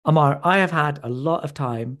Amar, I have had a lot of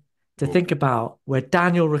time to Oh, think about where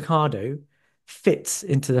Daniel Ricciardo fits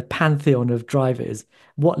into the pantheon of drivers,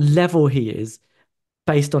 what level he is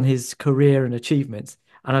based on his career and achievements.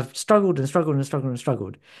 And I've struggled and struggled and struggled and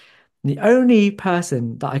struggled. And the only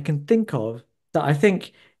person that I can think of that I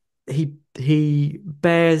think he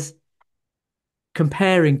bears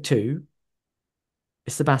comparing to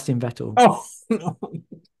is Sebastian Vettel. oh no.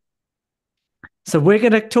 So we're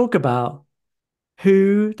going to talk about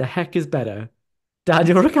who the heck is better,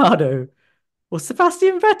 Daniel Ricciardo or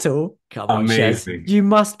Sebastian Vettel? Come on, Shez, Amazing. you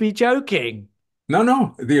must be joking. No,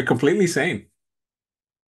 no, you're completely sane.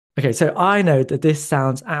 Okay, so I know that this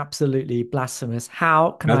sounds absolutely blasphemous.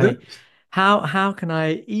 Does it? How can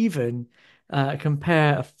I even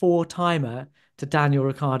compare a four-timer to Daniel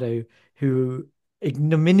Ricciardo, who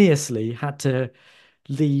ignominiously had to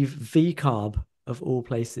leave V carb of all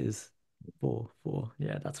places for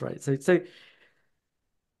yeah, that's right. So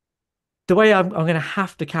the way I'm going to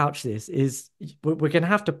have to couch this is we're going to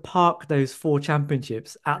have to park those four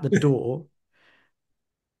championships at the door.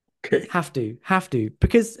 Okay. Have to,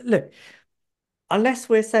 because look, unless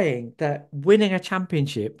we're saying that winning a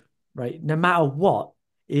championship, right, no matter what,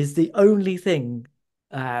 is the only thing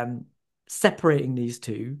um, separating these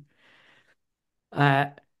two, uh,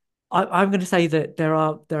 I'm going to say that there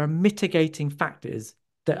are mitigating factors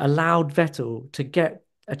that allowed Vettel to get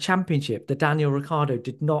a championship that Daniel Ricciardo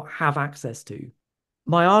did not have access to.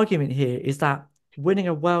 My argument here is that winning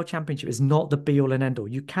a world championship is not the be all and end all.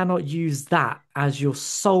 You cannot use that as your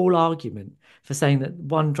sole argument for saying that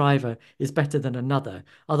one driver is better than another.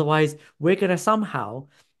 Otherwise, we're going to somehow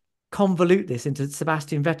convolute this into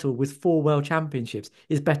Sebastian Vettel with four world championships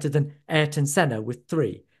is better than Ayrton Senna with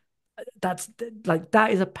three. That's like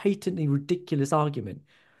that is a patently ridiculous argument.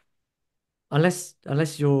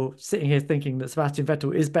 Unless you're sitting here thinking that Sebastian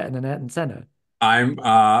Vettel is better than Ayrton Senna.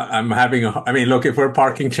 I'm having I mean, look, if we're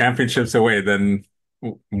parking championships away, then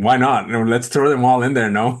why not? No, let's throw them all in there,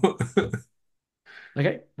 no?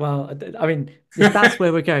 Okay, well, I mean, if that's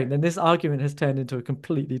where we're going, then this argument has turned into a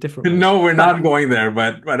completely different one. No, we're not But going there,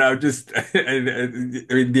 but I'm just I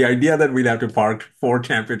mean the idea that we'd have to park four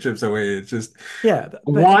championships away, it's just yeah,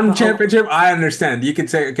 one but championship, I understand. You could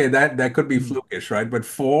say, okay, that could be hmm. flukish, right? But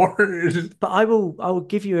four But I will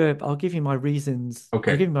give you I'll give you my reasons. I'll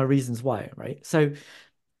okay. give you my reasons why, right? So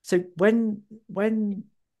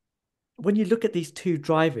when you look at these two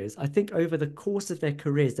drivers, I think over the course of their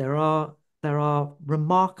careers, there are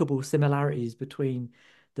remarkable similarities between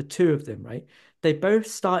the two of them, right? They both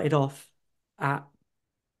started off at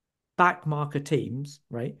back marker teams,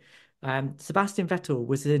 right? Sebastian Vettel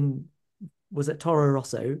was at Toro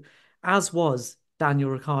Rosso, as was Daniel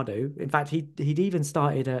Ricciardo. In fact, he'd even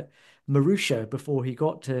started at Marussia before he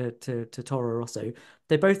got to Toro Rosso.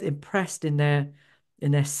 They both impressed in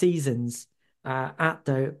their seasons at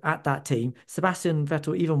that team. Sebastian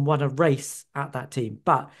Vettel even won a race at that team,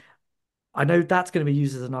 but I know that's going to be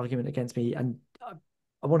used as an argument against me, and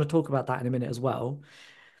I want to talk about that in a minute as well.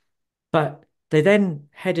 But they then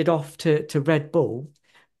headed off to Red Bull,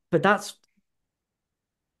 but that's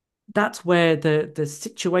where the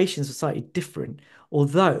situations were slightly different.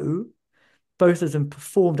 Although both of them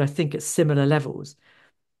performed, I think, at similar levels.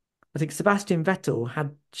 I think Sebastian Vettel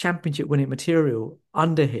had championship winning material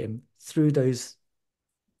under him through those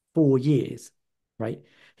 4 years, right?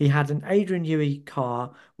 He had an Adrian Newey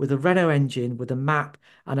car with a Renault engine, with a map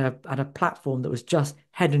and a platform that was just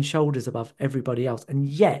head and shoulders above everybody else. And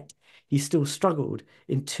yet he still struggled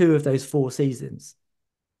in two of those 4 seasons.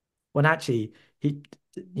 When actually he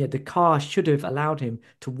yeah, the car should have allowed him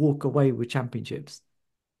to walk away with championships.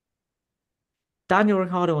 Daniel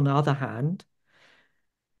Ricciardo, on the other hand,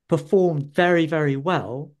 performed very, very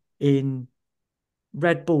well in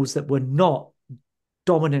Red Bulls that were not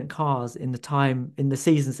dominant cars in the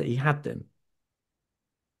seasons that he had them.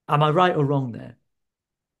 Am I right or wrong there?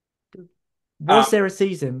 Was Um, there a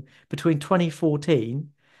season between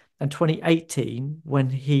 2014 and 2018 when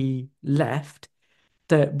he left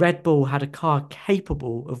that Red Bull had a car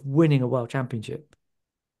capable of winning a world championship?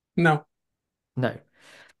 no. No.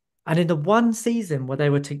 And in the one season where they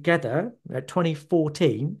were together,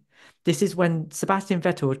 2014, this is when Sebastian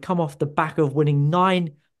Vettel had come off the back of winning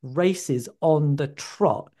 9 races on the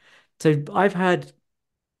trot. So I've heard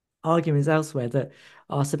arguments elsewhere that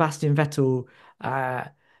Sebastian Vettel, uh,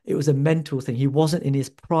 it was a mental thing. He wasn't in his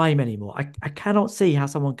prime anymore. I cannot see how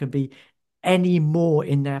someone can be any more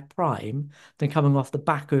in their prime than coming off the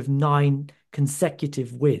back of 9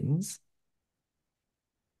 consecutive wins.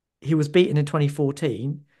 He was beaten in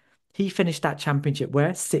 2014. He finished that championship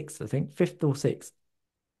where? Sixth, I think, fifth or sixth.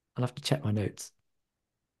 I'll have to check my notes.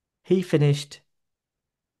 He finished.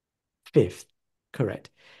 fifth, correct.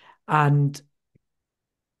 And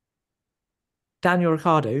Daniel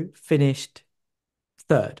Ricciardo finished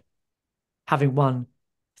third, having won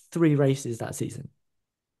three races that season.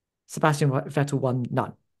 Sebastian Vettel won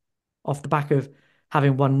none, off the back of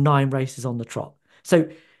having won nine races on the trot. So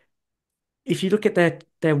if you look at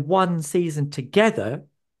their one season together,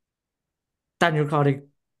 Daniel Ricciardo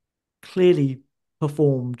clearly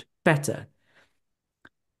performed better.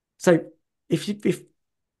 So if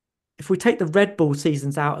we take the Red Bull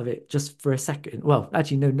seasons out of it just for a second, well,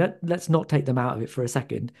 actually, no, let's not take them out of it for a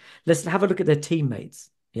second. Let's have a look at their teammates.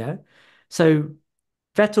 Yeah. So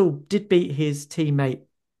Vettel did beat his teammate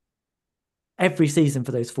every season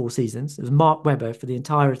for those four seasons. It was Mark Webber for the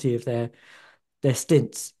entirety of their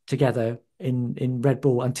stints together in Red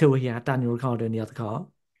Bull until he had Daniel Ricciardo in the other car.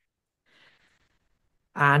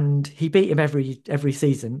 And he beat him every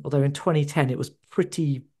season, although in 2010 it was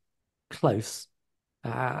pretty close.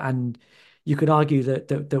 And you could argue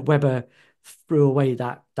that Webber threw away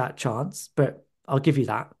that chance, but I'll give you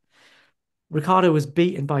that. Ricciardo was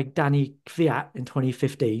beaten by Danny Kvyat in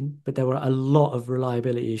 2015, but there were a lot of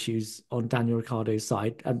reliability issues on Daniel Ricciardo's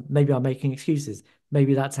side. And maybe I'm making excuses.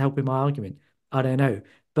 Maybe that's helping my argument. I don't know.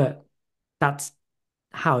 But that's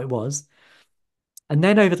how it was. And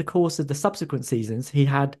then over the course of the subsequent seasons, he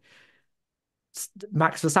had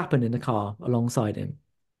Max Verstappen in the car alongside him.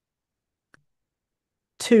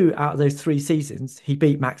 Two out of those three seasons, he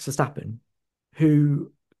beat Max Verstappen,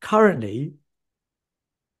 who currently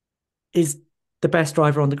is the best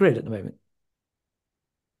driver on the grid at the moment.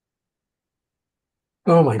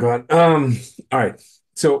 Oh my God. All right.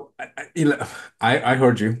 So I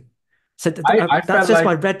heard you. So I that's felt just like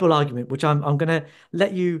my Red Bull argument, which I'm gonna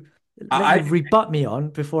let you let you I rebut me on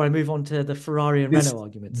before I move on to the Ferrari and this Renault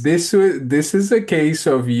arguments. this is a case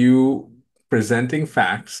of you presenting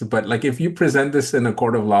facts, but like if you present this in a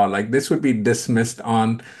court of law, like this would be dismissed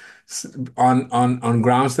on on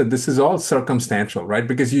grounds that this is all circumstantial, right?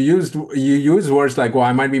 Because you use words like, well,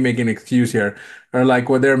 I might be making an excuse here, or like,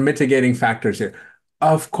 well, there are mitigating factors here.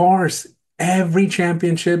 Of course, every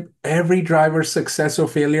championship, every driver's success or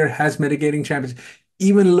failure has mitigating champions.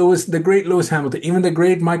 Even Lewis, the great Lewis Hamilton, even the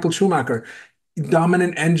great Michael Schumacher,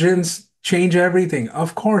 dominant engines change everything.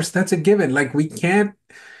 Of course, that's a given. Like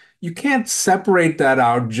you can't separate that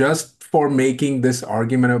out just for making this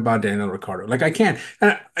argument about Daniel Ricciardo. Like I can't.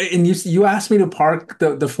 And you asked me to park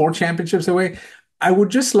the four championships away. I would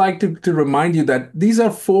just like to remind you that these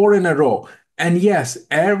are four in a row. And yes,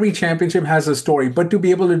 every championship has a story, but to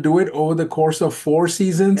be able to do it over the course of four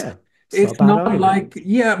seasons, Yeah, it's not a it's bad not argument. like,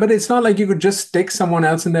 yeah, but it's not like you could just stick someone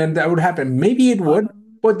else and then that would happen. Maybe it would,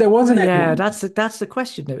 but there Well, wasn't yeah, anyone. that's the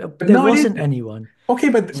question. But There no, it wasn't isn't. anyone. Okay,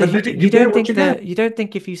 So but you you get don't what you think get. that you don't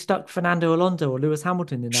think if you stuck Fernando Alonso or Lewis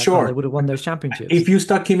Hamilton in that car, they Sure. would have won those championships? If you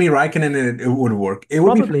stuck Kimi Raikkonen in it, it would work. It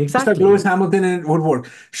would be fine Probably, if you stuck Lewis exactly. Hamilton in it, it would work.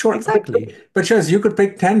 Sure. Exactly. But Shez, you could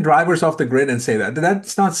pick 10 drivers off the grid and say that.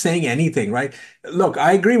 That's not saying anything, right? Look,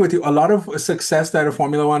 I agree with you. A lot of success that a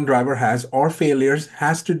Formula One driver has or failures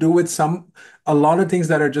has to do with a lot of things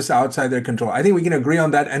that are just outside their control. I think we can agree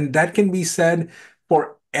on that. And that can be said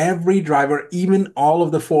for every driver, even all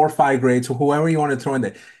of the four or five grades, whoever you want to throw in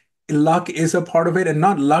there. Luck is a part of it, and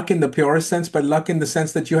not luck in the purest sense, but luck in the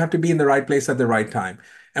sense that you have to be in the right place at the right time.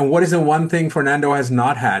 And what is the one thing Fernando has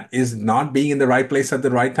not had is not being in the right place at the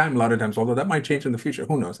right time a lot of times, although that might change in the future.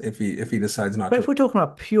 Who knows if he decides not But to. if we're talking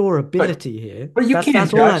about pure But ability here, but you can't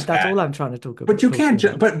judge that's all that. I'm trying to But you talking can't ju-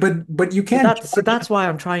 about. but you So can't judge. that's why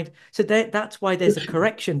I'm trying. So that's why there's a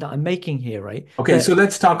correction that I'm making here, right? Okay, so That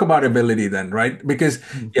let's talk about ability then, right? Because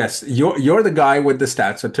Hmm, yes, you're the guy with the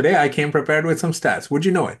stats. So today I came prepared with some stats. Would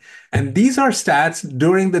you know it? And these are stats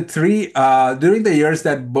during the years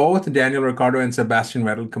that both Daniel Ricciardo and Sebastian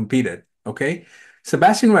Vettel competed. Okay,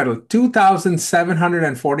 Sebastian Vettel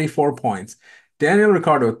 2,744 points. Daniel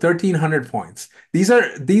Ricciardo 1,300 points. These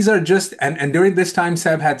are just and during this time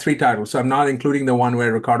Seb had three titles. So I'm not including the one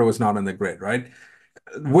where Ricciardo was not on the grid, right?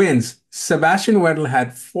 Wins. Sebastian Vettel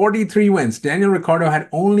had 43 wins. Daniel Ricciardo had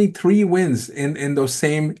only three wins in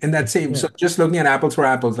that same. So yeah. just looking at apples for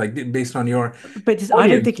apples, like based on your I don't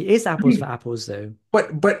audience. think it is apples for apples though.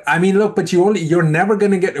 But I mean, look, but you're never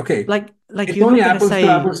gonna get okay. Like It's you're only not going to apples to say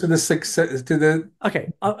apples to the success to the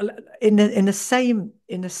okay in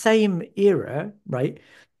the same era, right?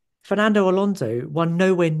 Fernando Alonso won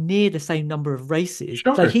nowhere near the same number of races.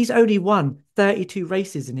 Like sure. he's only won 32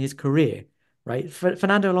 races in his career, right?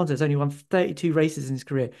 Fernando Alonso has only won 32 races in his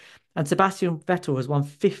career, and Sebastian Vettel has won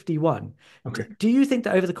 51. Okay. Do you think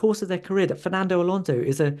that over the course of their career that Fernando Alonso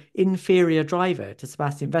is an inferior driver to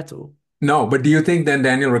Sebastian Vettel? No, but do you think then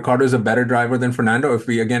Daniel Ricciardo is a better driver than Fernando if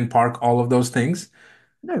we again park all of those things?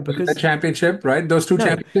 No, Win the because championship, right? Those two no,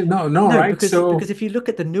 championships. No, no, no, right? because So if you look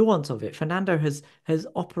at the nuance of it, Fernando has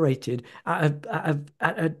operated at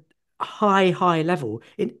a high level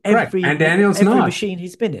in correct. And Daniel's every not. machine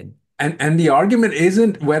he's been in. And the argument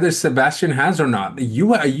isn't whether Sebastian has or not.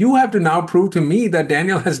 You have to now prove to me that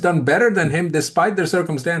Daniel has done better than him despite their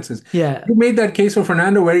circumstances. Yeah. You made that case for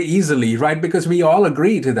Fernando very easily, right? Because we all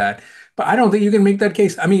agree to that. But I don't think you can make that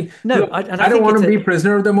case. I mean, No, look, and I I don't think want it's to be a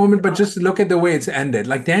prisoner of the moment, but I, just look at the way it's ended.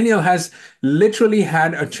 Like Daniel has literally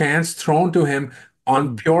had a chance thrown to him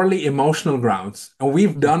on mm, purely emotional grounds. And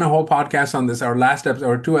we've mm. done a whole podcast on this, our last episode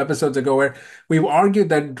or two episodes ago, where we've argued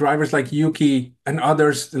that drivers like Yuki and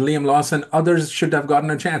others, Liam Lawson, others should have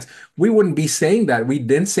gotten a chance. We wouldn't be saying that. We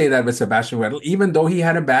didn't say that with Sebastian Vettel, even though he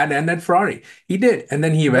had a bad end at Ferrari. He did. And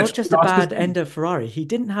then he Not eventually just a lost his bad team. end at Ferrari. He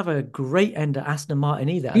didn't have a great end at Aston Martin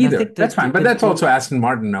either. And I Either. think That's that fine. But that's also Aston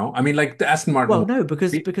Martin, no? I mean, like the Aston Martin. well, no,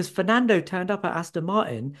 because Fernando turned up at Aston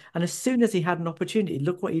Martin, and as soon as he had an opportunity,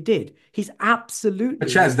 look what he did. He's But absolutely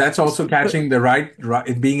Chaz, that's also put catching the right,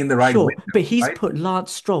 being in the right sure, but window, he's right? put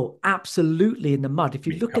Lance Stroll absolutely in the mud. If I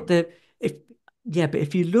you mean, look come at on. the if yeah, but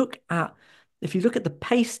if you look at the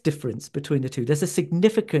pace difference between the two, there's a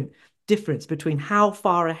significant difference between how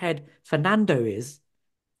far ahead Fernando is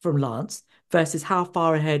from Lance versus how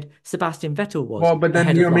far ahead Sebastian Vettel was Well, but then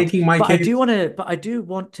ahead of you're Lance. making my case. But I do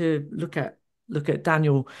want to look at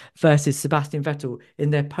Daniel versus Sebastian Vettel in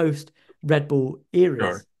their post Red Bull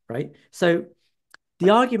Sure. eras, right? So the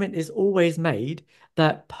argument is always made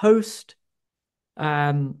that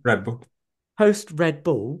um, Red Bull. post Red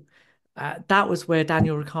Bull, that was where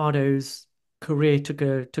Daniel Ricciardo's career took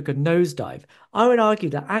a nosedive. I would argue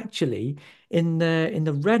that actually in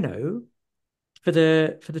the Renault for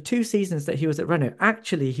the two seasons that he was at Renault,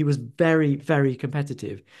 actually he was very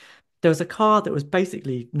competitive. There was a car that was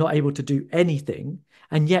basically not able to do anything,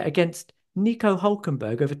 and yet against Nico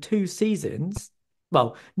Hulkenberg over two seasons,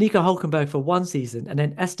 well, Nico Hulkenberg for one season and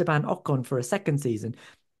then Esteban Ocon for a second season,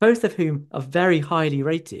 both of whom are very highly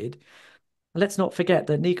rated. Let's not forget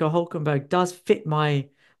that Nico Hulkenberg does fit my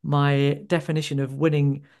definition of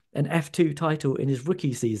winning an F2 title in his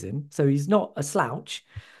rookie season, so he's not a slouch.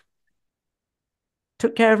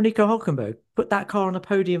 Took care of Nico Hulkenberg, put that car on a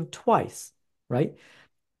podium twice, right?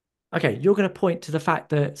 Okay, you're going to point to the fact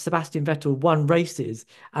that Sebastian Vettel won races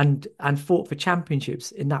and fought for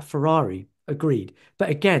championships in that Ferrari. Agreed. But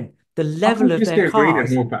again, How can you say agreed and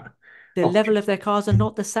move back? the Okay. level of their cars are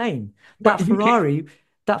not the same. But you can't.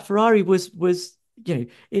 That Ferrari was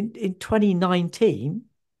in 2019,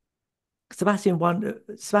 Sebastian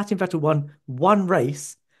Vettel won one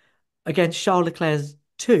race against Charles Leclerc's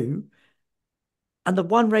two, and the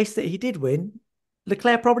one race that he did win,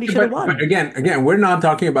 Leclerc probably should have But won. again, we're not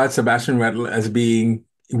talking about Sebastian Vettel as being.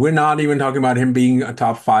 We're not even talking about him being a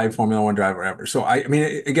top five Formula One driver ever. So I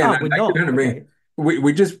mean, again, Oh, I'd we're like to not. kind of bring. Okay.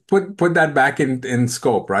 We just put that back in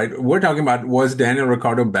scope, right? We're talking about was Daniel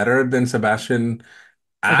Ricciardo better than Sebastian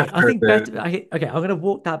Okay, I after think the? better. Okay, I'm going to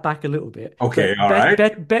walk that back a little bit, Okay, but all right.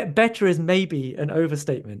 better is maybe an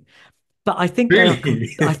overstatement. But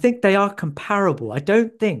Really, I think they are comparable. I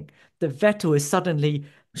don't think the Vettel is suddenly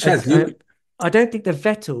a, Chaz, a you I don't think the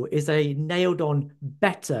Vettel is a nailed on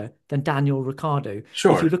better than Daniel Ricciardo.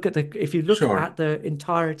 sure, If you look sure, at the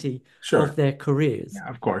entirety of sure. their careers, Yeah,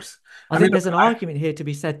 of course. I I mean, think look, there's an argument here to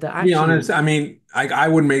be said that to be honest, actually, I mean, I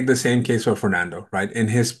would make the same case for Fernando, right? In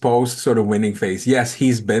his post sort of winning phase. Yes,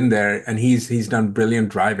 he's been there and he's done brilliant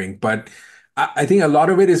driving, but I think a lot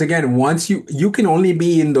of it is again, once you can only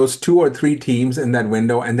be in those two or three teams in that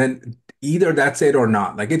window, and then either that's it or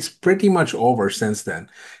not. Like it's pretty much over since then.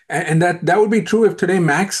 And that would be true if today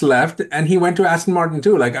Max left and he went to Aston Martin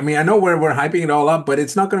too. Like, I mean, I know we're hyping it all up, but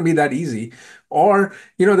it's not going to be that easy. Or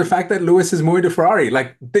the fact that Lewis is moving to Ferrari,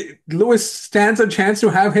 like Lewis stands a chance to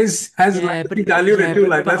have his has yeah, legacy diluted too.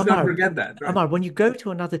 Like, let's not forget that, right? Ammar, when you go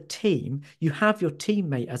to another team, you have your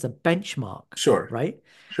teammate as a benchmark, Sure, right?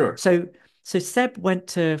 sure. So so Seb went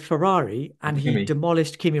to Ferrari and he Kimmy,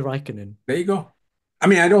 demolished Kimi Raikkonen. there you go. I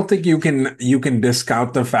mean, I don't think you can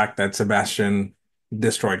discount the fact that Sebastian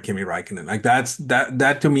destroyed Kimi Raikkonen. Like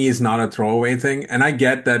that to me is not a throwaway thing. And I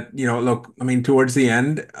get that, look, I mean, towards the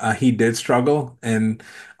end, he did struggle. And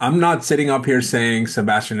I'm not sitting up here saying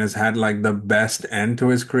Sebastian has had like the best end to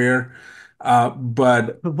his career.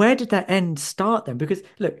 But But where did that end start then? Because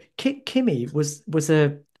look, Kimi was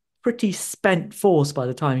a pretty spent force by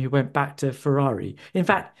the time he went back to Ferrari. In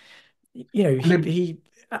fact, and it,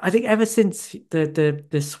 I think ever since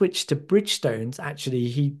the switch to Bridgestones, actually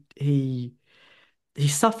he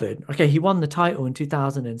suffered. Okay, he won the title in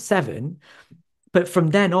 2007, but from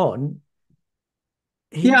then on,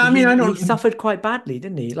 he Yeah, I mean, he I he don't. suffered quite badly,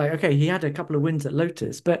 didn't he? Like, okay, he had a couple of wins at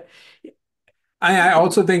Lotus, but I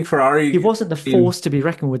also think he Ferrari. wasn't the I mean, force to be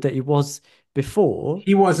reckoned with that he was before.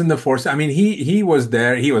 he wasn't the force. I mean, he was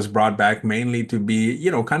there. He was brought back mainly to be,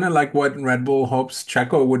 kind of like what Red Bull hopes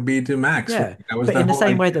Checo would be to Max, right? Yeah, That was but the in the whole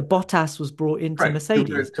same way idea, that Bottas was brought into right?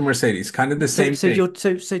 Mercedes. To Mercedes, kind of the So same so thing. you're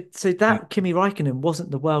so Yeah, that Kimi Raikkonen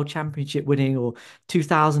wasn't the world championship winning or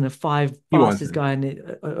 2005 he fastest wasn't. guy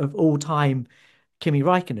of all time Kimi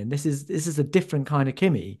Raikkonen. This is a different kind of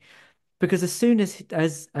Kimi because as soon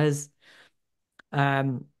as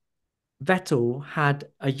um Vettel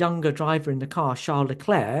had a younger driver in the car, Charles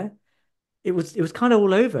Leclerc, it was kind of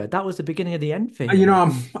all over. That was the beginning of the end for him.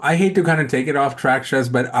 I hate to kind of take it off track,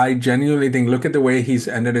 Shez, but I genuinely think look at the way he's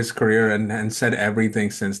ended his career and said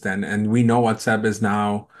everything since then. And we know what Seb is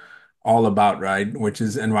now all about, right? Which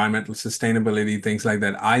is environmental sustainability, things like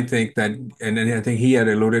that. I think that, and then I think he had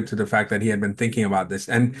alluded to the fact that he had been thinking about this.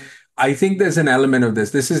 And I think there's an element of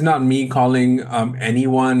this. This is not me calling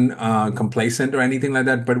anyone complacent or anything like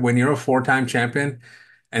that, but when you're a four-time champion,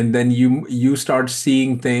 and then you start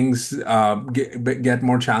seeing things get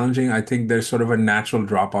more challenging. I think there's sort of a natural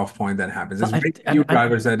drop-off point that happens. There's But very few and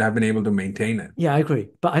drivers that have been able to maintain it. yeah, I agree.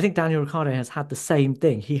 But I think Daniel Ricciardo has had the same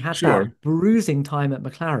thing. He had Sure. that bruising time at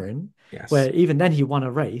McLaren, Yes. where even then he won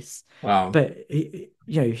a race. Well, But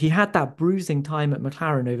he had that bruising time at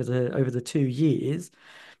McLaren over the 2 years,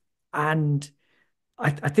 and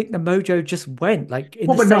I think the mojo just went like in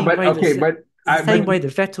well, the but no, same but way okay, that but in the I same but way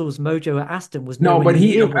that Vettel's mojo at Aston was no, nowhere but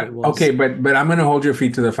he near what it okay, was. but I'm gonna hold your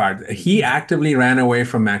feet to the fire. He actively ran away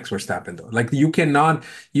from Max Verstappen though. Like you cannot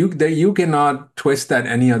twist that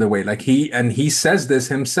any other way. Like he says this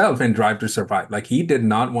himself in Drive to Survive. Like he did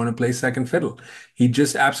not want to play second fiddle. He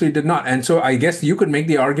just absolutely did not. And so I guess you could make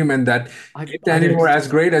the argument that if I Daniel don't. were as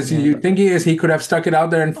great as Yeah. you think he is, he could have stuck it out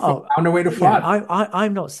there and Oh, found a way to yeah. fly.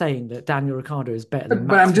 I'm not saying that Daniel Ricciardo is better than But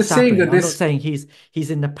Max I'm just saying Verstappen. that I'm not this. saying he's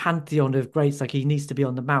in the pantheon of greats, like he needs to be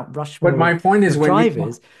on the Mount But Rushmore my point is of when you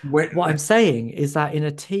drivers. What I'm when saying is that in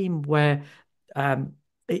a team where, um,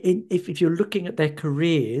 if you're looking at their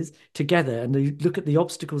careers together and you look at the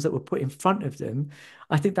obstacles that were put in front of them,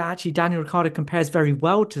 I think that actually Daniel Ricciardo compares very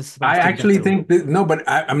well to I Sebastian actually Vettel. think that, no, but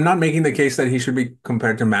I'm not making the case that he should be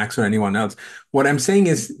compared to Max or anyone else. What I'm saying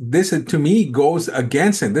is this to me goes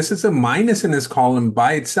against him. This is a minus in his column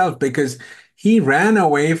by itself because he ran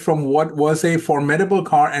away from what was a formidable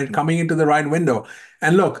car and coming into the right window.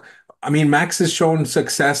 And look, I mean, Max has shown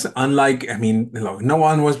success unlike, I mean, look, no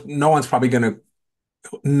one's probably gonna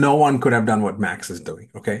no one could have done what Max is doing.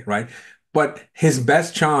 Okay, right? But his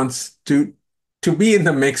best chance to be in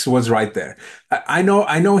the mix was right there. I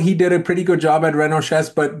know he did a pretty good job at Renault Chess,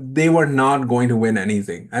 but they were not going to win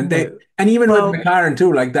anything. No, And even with well, McLaren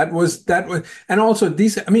too, like that was and also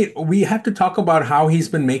these I mean, we have to talk about how he's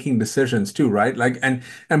been making decisions too, right? Like and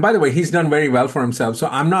by the way, he's done very well for himself. So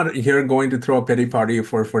I'm not here going to throw a pity party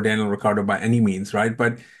for Daniel Ricciardo by any means, right?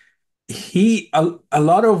 But a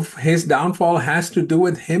lot of his downfall has to do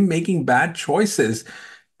with him making bad choices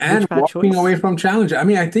and which bad walking away choice? from challenge. I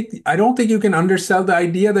mean, I don't think you can undersell the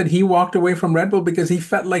idea that he walked away from Red Bull because he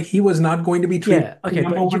felt like he was not going to be treated Yeah, as the okay,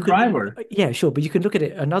 number but you one could, driver. yeah, sure, but you can look at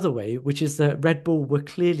it another way, which is that Red Bull were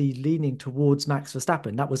clearly leaning towards Max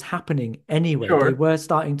Verstappen. That was happening anyway. They Sure. were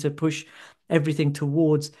starting to push everything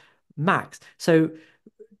towards Max. So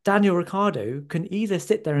Daniel Ricciardo can either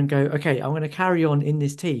sit there and go, okay, I'm going to carry on in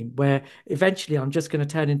this team where eventually I'm just going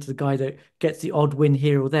to turn into the guy that gets the odd win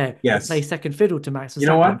here or there, but play Yes. second fiddle to Max You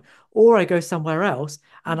know what? Verstappen, or I go somewhere else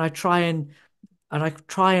and I try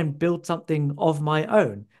and build something of my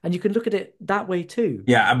own. And you can look at it that way too.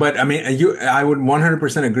 Yeah, but I mean, I would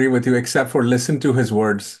 100% agree with you, except for listen to his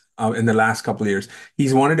words in the last couple of years.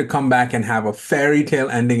 He's wanted to come back and have a fairy tale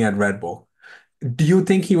ending at Red Bull. Do you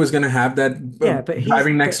think he was going to have that Yeah, but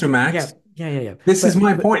driving next but to yeah, Max? yeah, yeah, yeah. This is But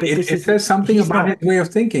my but point. but this It is says something he's about his not way of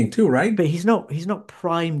thinking too, right? but he's not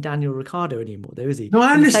prime Daniel Ricciardo anymore, though, is he? No,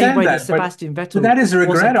 I In the same understand way that that, Sebastian but Vettel that is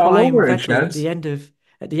wasn't regret all prime over it, Vettel at Chaz. the end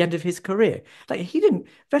of his career. Like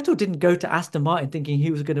Vettel didn't go to Aston Martin thinking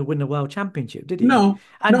he was going to win the world championship, did he? No,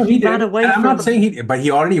 And no, he he ran didn't. away And I'm not saying from he, but he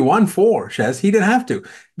already won four, Chaz. He didn't have to.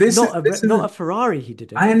 not This a not is, a Ferrari, he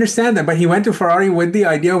I didn't. understand that, but he went to Ferrari with the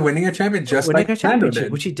idea of winning a champion, just like Winning a Fernando championship,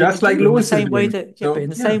 which did, he just didn't like do in the Lewis is same way doing. that, yeah, but So, in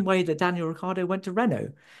the yeah. same way that Daniel Ricciardo went to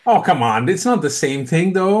Renault. Oh, come on. It's not the same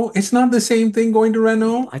thing, though. It's not the same thing going to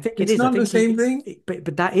Renault. I think it It's is. I not the think same thing.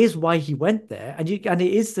 but that is why he went there, and it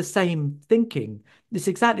is the same thinking. It's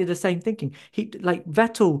exactly the same thinking. He like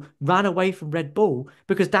Vettel ran away from Red Bull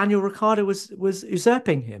because Daniel Ricciardo was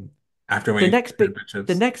usurping him. After The winning next big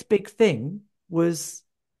the championships. next big thing was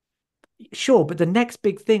Sure, but the next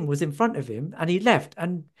big thing was in front of him, and he left.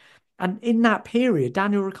 And in that period,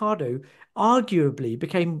 Daniel Ricciardo arguably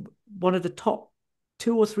became one of the top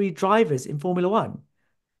two or three drivers in Formula One.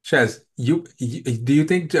 Shez, do you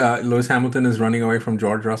think Lewis Hamilton is running away from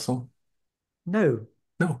George Russell? No,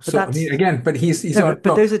 No. but So I mean, that's again, but he's no, but so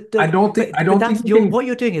those are I but don't think that's you your can. what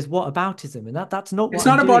you're doing is whataboutism, and that's not It's what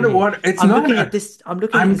I'm not about doing here. what it's not. I'm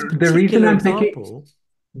looking at I'm this the reason particular I'm picking. example,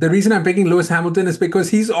 The reason I'm picking Lewis Hamilton is because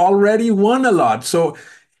he's already won a lot. So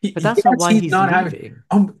but that's not yes, why he's he's not having leaving.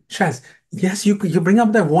 Chaz, yes, you bring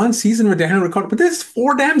up that one season with Daniel Ricciardo, but there's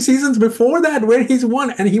four damn seasons before that where he's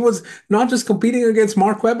won, and he was not just competing against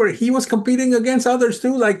Mark Webber, he was competing against others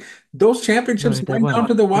too. Like those championships No, they went down weren't.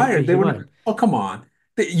 to the wire. They He were not, weren't. oh come on.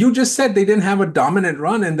 You just said they didn't have a dominant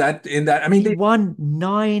run in that. I mean, He they won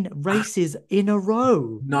 9 races in a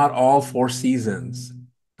row. not all four seasons.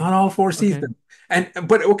 Not all four Okay. seasons. And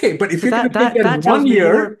but okay, but if So you're going that to take that that that one tells me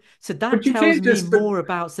year, more. So that but you tells can't me just. But more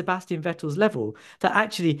about Sebastian Vettel's level. That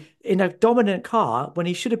actually, in a dominant car, when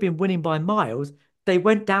he should have been winning by miles, they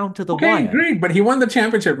went down to the okay, wire. great, but he won the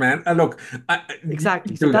championship, man. Look, you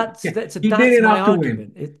Exactly. can't So do that. that's Yeah, that, so he did that's my enough to win.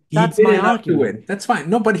 argument. He That's did my enough to argument. win. That's fine.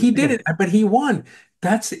 No, but he did Okay. it. But he won.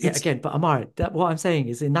 That's Yeah. it's. Again, but Amar, what I'm saying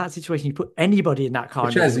is, in that situation, you put anybody in that car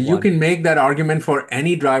and they would Chaz, have you won. can make that argument for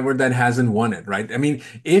any driver that hasn't won it, right? I mean,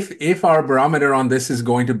 if our barometer on this is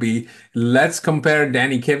going to be, let's compare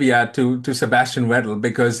Danny Kvyat to Sebastian Vettel,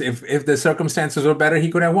 because if the circumstances were better, he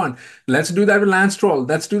could have won. Let's do that with Lance Stroll.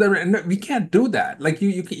 Let's do that. No, we can't do that. Like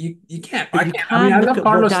you can't. But I you can't. I mean, can I look love at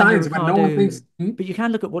what Carlos Daniel Sainz, but no one Ricciardo, thinks but you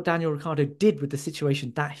can look at what Daniel Ricciardo did with the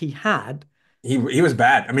situation that he had. he was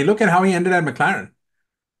bad. I mean, look at how he ended at McLaren.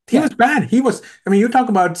 He was Yeah. bad. He was. I mean, you talk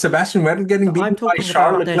about Sebastian Vettel getting So I'm beaten by talking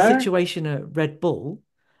Charles about their Leclerc. situation at Red Bull,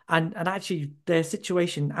 and actually their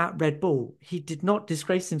situation at Red Bull. He did not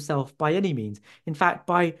disgrace himself by any means. In fact,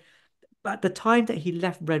 by at the time that he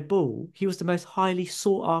left Red Bull, he was the most highly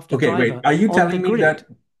sought after Okay, wait. driver Are you on the telling me grid. that?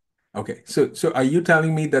 Okay, so are you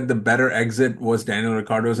telling me that the better exit was Daniel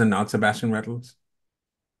Ricciardo's and not Sebastian Vettel's?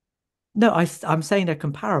 No, I'm saying they're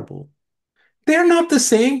comparable. They're not the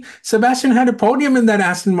same. Sebastian had a podium in that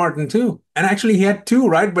Aston Martin too, and actually he had two,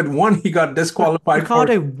 right? But one he got disqualified for.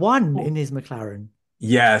 Ricardo won in his McLaren.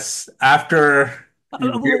 Yes, after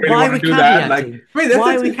you really Why want are we to do that, like, caveating? I mean,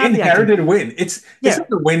 Why are that's we an caveating? inherited win. It's Yeah, not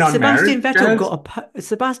a win on Sebastian merit, Vettel Jazz. got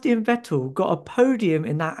Sebastian Vettel got a podium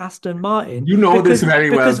in that Aston Martin You know this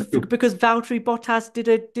very well too. because Valtteri Bottas did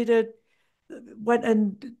a went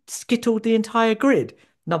and skittled the entire grid.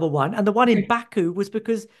 Number one, and the one in Okay. Baku was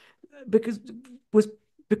because was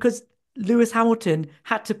because Lewis Hamilton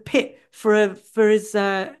had to pit for his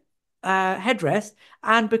headrest,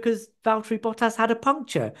 and because Valtteri Bottas had a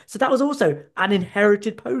puncture. So that was also an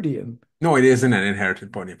inherited podium. No, it isn't an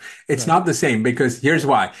inherited podium. It's Right. not the same because here's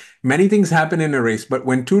why. Many things happen in a race, but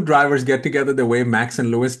when two drivers get together the way Max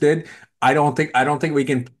and Lewis did, I don't think we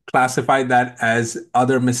can classify that as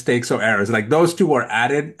other mistakes or errors. Like those two are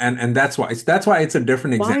added, and that's why it's a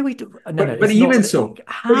different Why are example. we no, no, But it's not. even so,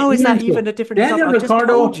 but How is even that even so, a different example? Daniel I've just Ricciardo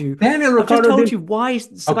told did. you why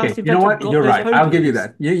Okay, Sebastian you know Vettel what? got You're those right. I'll give you podiums.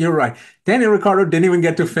 that. You're right. Daniel Ricciardo didn't even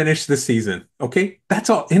get to finish the season. Okay, that's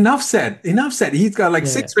all. Enough said. Enough said. He's got like Yeah,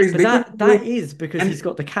 six race but victories. that is because he's And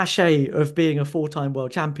got the cachet of being a four-time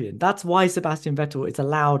world champion. That's why Sebastian Vettel is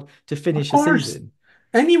allowed to of finish a course, season.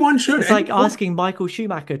 anyone should. It's like asking Michael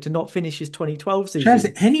Schumacher to not finish his 2012 Chaz,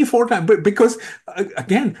 season. any four time, but because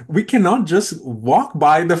again, we cannot just walk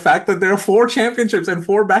by the fact that there are four championships and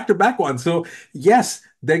four back-to-back ones. So yes,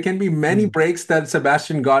 there can be many Hmm. breaks that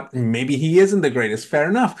Sebastian got. Maybe he isn't the greatest, fair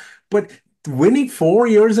enough. But winning 4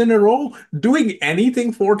 years in a row, doing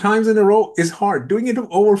anything four times in a row is hard. Doing it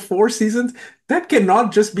over four seasons, that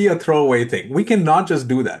cannot just be a throwaway thing. We cannot just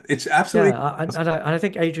do that. It's absolutely Yeah, and I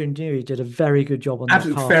think Adrian Newey did a very good job on that absolutely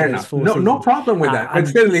car fair for those enough. four No seasons. problem with that. But And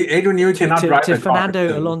still, Adrian Newey cannot drive to the car.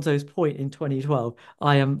 Fernando Still. Alonso's point in 2012,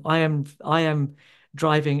 I am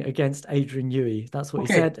driving against Adrian Newey. That's what he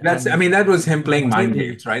Okay, said, I mean, that was him and I playing mind totally,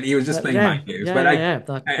 games, right? He was just playing yeah, mind games. yeah, But yeah, yeah.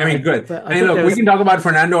 I mean, good. I mean, But look, there we was can talk about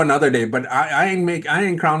Fernando another day, but I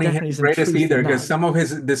ain't crowning him definitely the some greatest truth either in because that. some of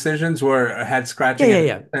his decisions were head Yeah, scratching, yeah,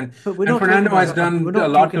 yeah. But and Fernando has we're done a not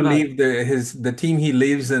lot talking to about leave the team he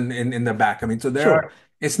leaves in the back. I mean, so there sure, are,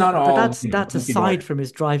 it's not but all, that's hunky dory. aside from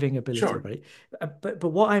his driving ability, Sure. right? But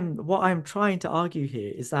what I'm trying to argue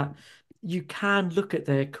here is that you can look at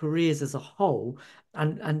their careers as a whole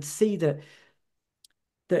and see that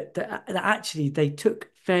actually they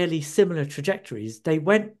took fairly similar trajectories.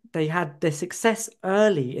 They had their success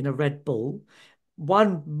early in a Red Bull,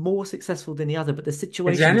 one more successful than the other, but the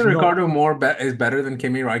Is situation Daniel was not. Ricciardo is better than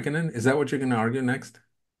Kimi Raikkonen? Is that what you're going to argue next?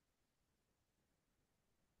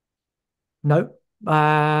 No.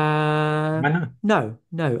 Uh, Why not? no.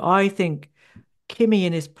 I think Kimi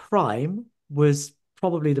in his prime was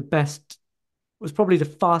probably the best, was probably the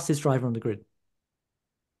fastest driver on the grid.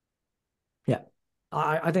 Yeah.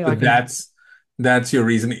 I think So I can, that's your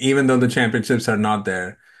reason, even though the championships are not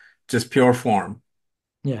there, just pure form.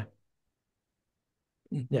 yeah.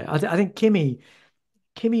 Yeah. I think Kimi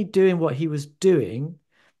doing what he was doing,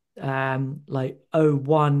 like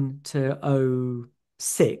 '01 to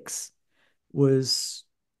 '06 was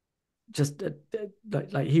just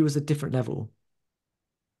like he was a different level.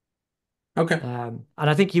 Okay. And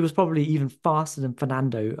I think he was probably even faster than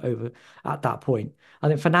Fernando over at that point. I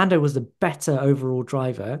think Fernando was the better overall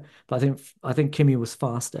driver, but I think Kimi was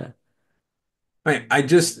faster I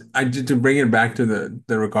just to bring it back to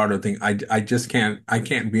the Ricardo thing. I just can't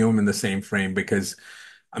view him in the same frame because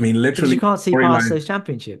I mean because you literally can't see past storyline. those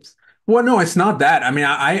championships. Well, no, it's not that. I mean,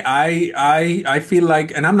 I feel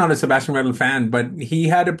like, and I'm not a Sebastian Vettel fan, but he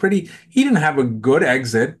didn't have a good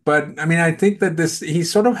exit, but I mean, I think that he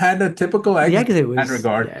sort of had a typical The exit exit in that was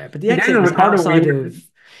regard. yeah, but the exit Daniel was Ricciardo, outside of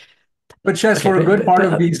but Chess, okay, for a good part but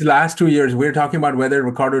of these last 2 years, we're talking about whether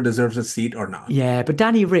Ricciardo deserves a seat or not. yeah, but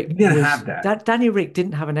He didn't have that. Danny Ric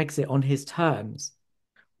didn't have an exit on his terms,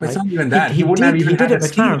 But it's right? not even He that. He he wouldn't have did even he did had a at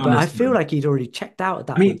seat McLaren, on but I his feel terms. like he'd already checked out at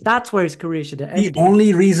I that mean, point. That's where his career should have the ended.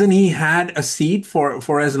 only reason he had a seat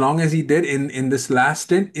for as long as he did in this last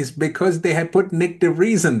stint is because they had put Nick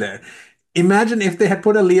DeVries in there. Imagine if they had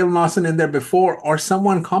put a Liam Lawson in there before or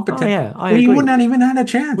someone Oh competent, yeah, I well, he wouldn't agree. have even had a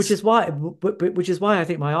Which chance. is why, but which is why I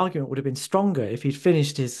think my argument would have been stronger if he'd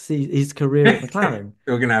finished his career at McLaren.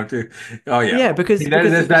 We're gonna have to. Oh yeah, Yeah, because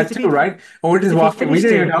there's that if too, he'd right? Or we're because just if he'd walking. We finished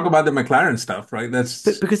didn't even it, talk about the McLaren stuff, right?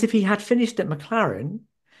 but That's because if he had finished at McLaren,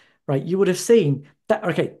 right, you would have seen that.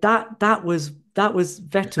 Okay, that was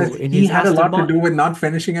Vettel in he his had a Aston lot to Martin, do with not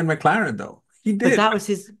finishing in McLaren, though. He but did. that was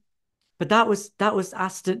his, but that was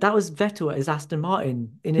Vettel at his Aston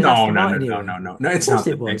Martin in his No, Aston no, no, Martin no, era. no, no, no. Of It's course not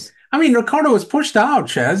the it same. was. I mean, Ricardo was pushed out,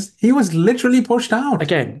 Chez. He was literally pushed out.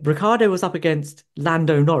 Again, Ricciardo was up against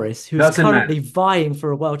Lando Norris, who's Doesn't matter. currently vying for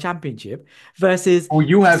a world championship, versus Who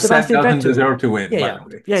you have said Sebastian doesn't Vettel. deserve to win, Yeah, by yeah, the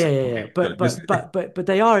way. yeah, yeah, So yeah, yeah. okay, so just But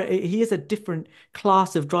they are. He is a different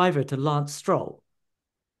class of driver to Lance Stroll.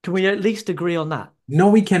 Can we at least agree on that? no,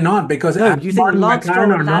 we cannot because No, Aston you think Martin and Lance McLaren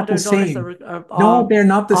Stroll are and not the Lando Norris same. are No, are they're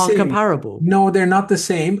not the are same. comparable? No, they're not the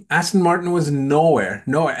same. Aston Martin was nowhere.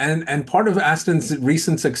 No, and part of Aston's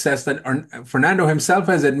recent success that Fernando himself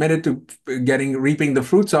has admitted to getting reaping the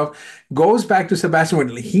fruits of goes back to Sebastian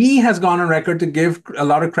Vettel. He has gone on record to give a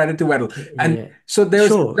lot of credit to Vettel. And Yeah, so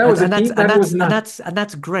sure, there and, was a and that's team and that was that's and not. that's and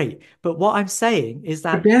that's great. But what I'm saying is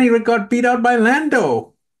But that Danny Ric got beat out by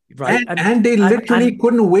Lando. right, And they and literally and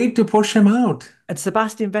couldn't wait to push him out. and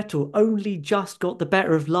Sebastian Vettel only just got the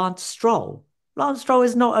better of Lance Stroll. Lance Stroll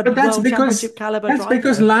is not a But world championship caliber that's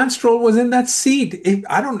because driver. Lance Stroll was in that seat.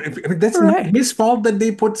 I mean, that's not his Correct. fault that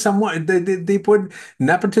they put someone they put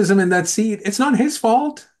nepotism in that seat. It's not his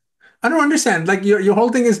fault. I don't understand. Like your whole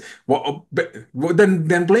thing is well,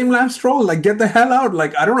 then blame Lance Stroll. Like get the hell out.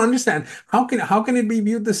 Like I don't understand. How can it be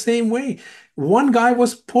viewed the same way? One guy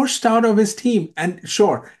was pushed out of his team, and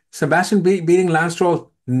sure, Sebastian beating Lance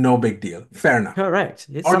Stroll, no big deal. Fair enough. Correct.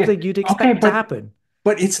 It's Okay, something you'd okay, expect to happen.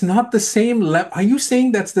 but it's not the same level. Are you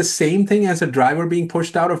saying that's the same thing as a driver being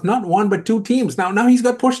pushed out of not one but two teams? Now he's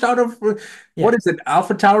got pushed out of what Yeah. is it,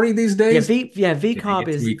 Alpha Tauri these days? V Kidding, carb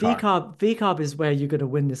it's is V V-Car. carb V carb is where you're going to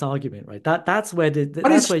win this argument, right? But That's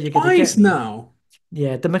it's where you're going to get twice me. now.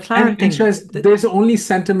 Yeah, the And McLaren and thing. just there's only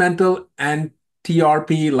sentimental and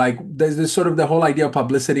TRP, like there's this sort of the whole idea of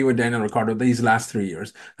publicity with Daniel Ricciardo these last 3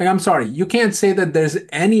 years. Like, I'm sorry, you can't say that there's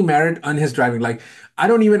any merit on his driving. Like, I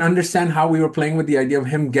don't even understand how we were playing with the idea of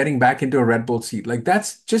him getting back into a Red Bull seat. Like,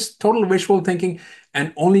 that's just total wishful thinking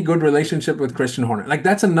and only good relationship with Christian Horner. Like,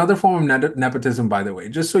 that's another form of nepotism, by the way,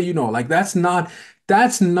 just so you know. Like, that's not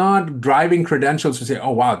driving credentials to say,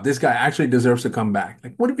 oh wow, this guy actually deserves to come back.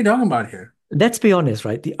 Like, what are we talking about here? Let's be honest,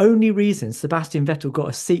 right? The only reason Sebastian Vettel got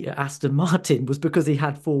a seat at Aston Martin was because he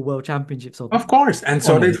had four world championships Of course. And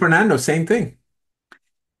so on did him. Fernando, same thing.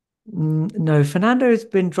 No, Fernando's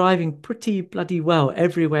been driving pretty bloody well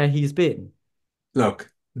everywhere he's been.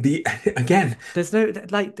 Look, the again, There's no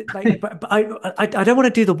but I don't want to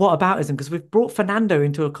do the whataboutism because we've brought Fernando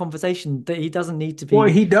into a conversation that he doesn't need to well, be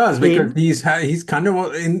he does because in. he's kind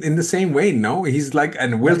of in the same way. No, he's like,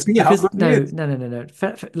 and we'll No, see how because good he is. no.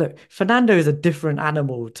 Look, Fernando is a different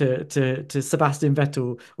animal to Sebastian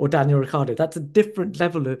Vettel or Daniel Ricciardo. That's a different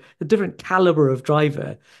level of a different caliber of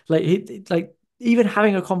driver. Like even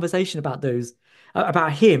having a conversation about those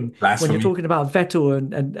about him when you're Blasphemy. talking about Vettel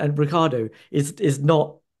and Ricciardo is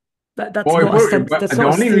not. That's Well, not a sense. but That's the not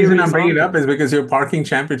a only reason I'm serious bringing it up argument. is because you're parking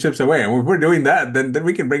championships away. And if we're doing that, then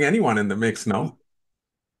we can bring anyone in the mix, no?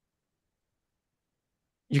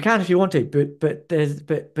 You can if you want to,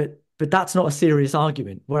 but that's not a serious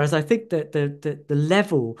argument. Whereas I think that the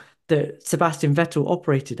level that Sebastian Vettel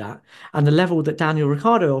operated at and the level that Daniel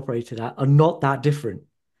Ricciardo operated at are not that different.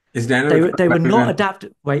 Is Daniel They Ricciardo were better not than? adapt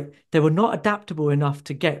wait, they were not adaptable enough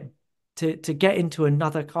to get into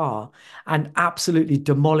another car and absolutely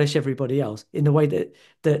demolish everybody else in the way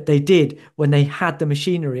that they did when they had the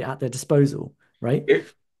machinery at their disposal, right?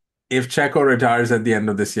 If if Checo retires at the end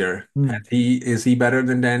of this year, Hmm. is he better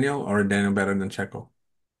than Daniel or Daniel better than Checo?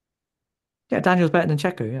 Yeah, Daniel's better than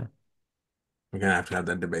Checo, yeah. We're gonna have to have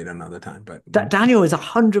that debate another time. But Daniel is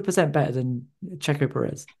 100% better than Checo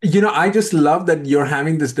Perez. I just love that you're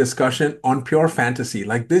having this discussion on pure fantasy.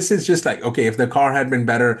 Like this is just like, okay, if the car had been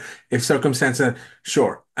better, if circumstances,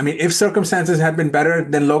 sure. I mean, if circumstances had been better,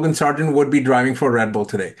 then Logan Sargent would be driving for Red Bull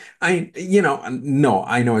today. No,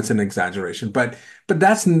 I know it's an exaggeration, but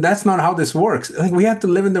that's not how this works. Like we have to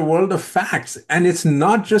live in the world of facts, and it's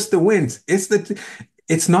not just the wins.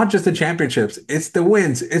 It's not just the championships. It's the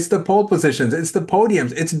wins. It's the pole positions. It's the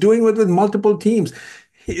podiums. It's doing it with multiple teams.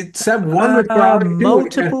 Seb won with Ferrari too.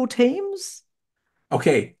 Multiple teams?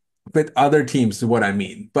 Okay, with other teams is what I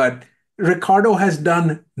mean. But Ricardo has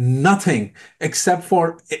done nothing except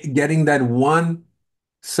for getting that one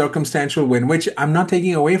circumstantial win, which I'm not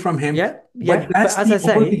taking away from him, Yeah, but yeah. that's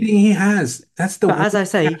the only thing he has. That's the But one as I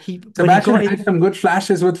thing he say, has. he when he Sebastian got had in, some good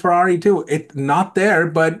flashes with Ferrari too. It not there,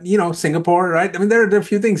 but Singapore, right? I mean, there are a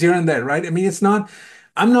few things here and there, right? I mean, it's not.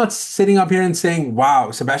 I'm not sitting up here and saying,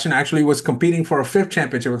 "Wow, Sebastian actually was competing for a fifth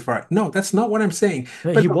championship with Ferrari." No, that's not what I'm saying.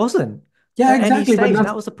 But he wasn't yeah, at any exactly. But stage, and not.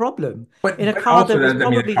 that was the problem. In a But car also that was that I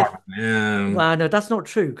mean, the probably the car. Yeah. well, no, that's not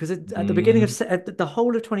true because at the beginning Mm. of at the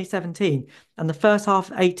whole of 2017 and the first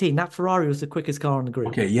half of 18, that Ferrari was the quickest car on the grid.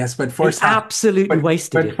 Okay, yes, but They first half, absolutely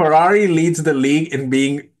wasted but it. Ferrari leads the league in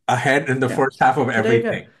being ahead in the Yeah. first half of So there you go.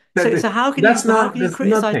 everything. So That's how not can you that's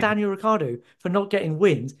criticize nothing. Daniel Ricciardo for not getting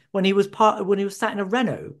wins when he was sat in a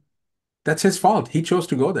Renault? That's his fault. He chose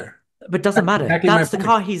to go there. But doesn't That's matter. exactly my That's the point.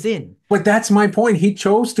 car he's in. But that's my point. He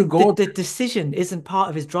chose to go The there. decision isn't part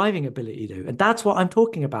of his driving ability, though, and that's what I'm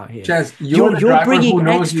talking about here. Chaz, you're the You're driver who bringing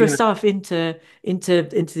knows you're extra gonna. stuff into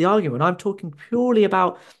the argument. I'm talking purely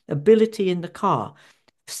about ability in the car,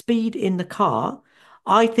 speed in the car.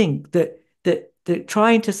 I think that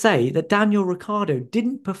trying to say that Daniel Ricciardo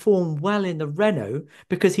didn't perform well in the Renault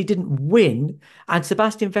because he didn't win, and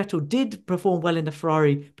Sebastian Vettel did perform well in the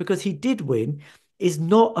Ferrari because he did win, is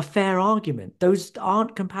not a fair argument. Those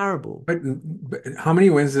aren't comparable. But how many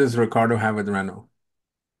wins does Ricardo have with Renault?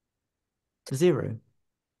 Zero.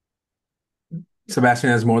 Sebastian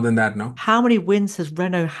has more than that, no? How many wins has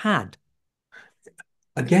Renault had?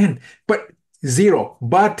 Again, but zero.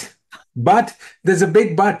 But there's a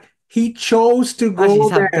big but. He chose to Actually, go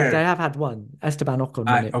they there. have had one. Esteban Ocon won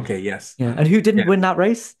I it. okay, yes. Yeah. And who didn't Yeah. win that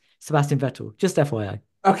race? Sebastian Vettel. Just FYI.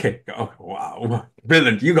 Okay. Oh, wow.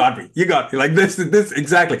 Brilliant. You got me. You got me. Like this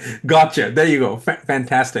exactly. Gotcha. There you go.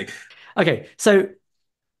 Fantastic. Okay. So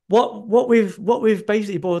what we've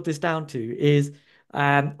basically boiled this down to is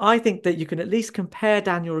I think that you can at least compare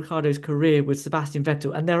Daniel Ricciardo's career with Sebastian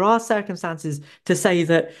Vettel, and there are circumstances to say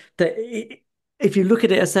if you look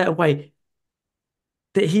at it a certain way,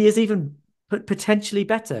 that he is even potentially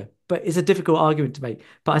better, but it's a difficult argument to make.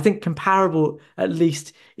 But I think comparable at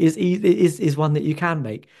least is one that you can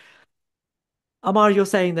make. Amar, you're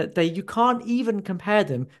saying that you can't even compare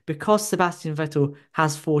them because Sebastian Vettel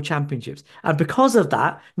has four championships, and because of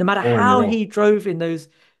that, no matter Four in a how row. he drove in those.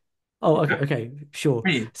 Oh, okay, Yeah. okay, sure. I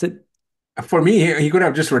mean, So for me, he could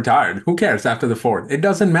have just retired. Who cares after the fourth? It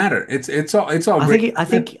doesn't matter. It's all great. I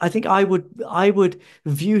think I would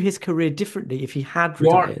view his career differently if he had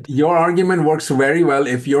Your retired. your argument works very well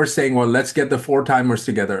if you're saying, well, let's get the four timers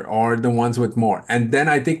together or the ones with more. And then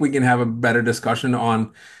I think we can have a better discussion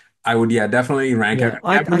on I would, yeah, definitely rank it. Yeah,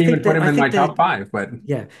 I wouldn't even put him I in my think top that five, but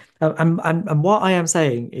yeah, and what I am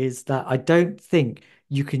saying is that I don't think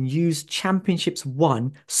you can use championships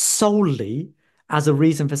won solely as a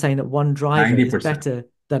reason for saying that one driver is 90%. better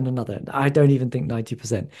than another. I don't even think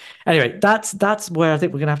 90%. Anyway, that's where I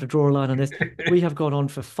think we're gonna have to draw a line on this. We have gone on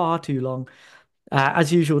for far too long.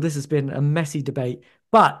 As usual, this has been a messy debate,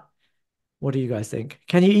 but what do you guys think?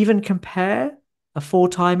 Can you even compare a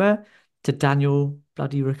four-timer to Daniel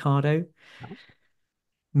bloody Ricciardo?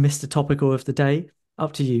 Mr. Topical of the day.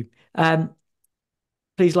 Up to you.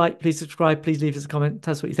 Please like, please subscribe, please leave us a comment.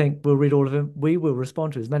 Tell us what you think. We'll read all of them. We will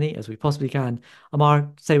respond to as many as we possibly can.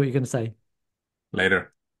 Amar, say what you're going to say.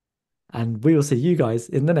 Later. And we will see you guys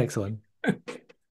in the next one.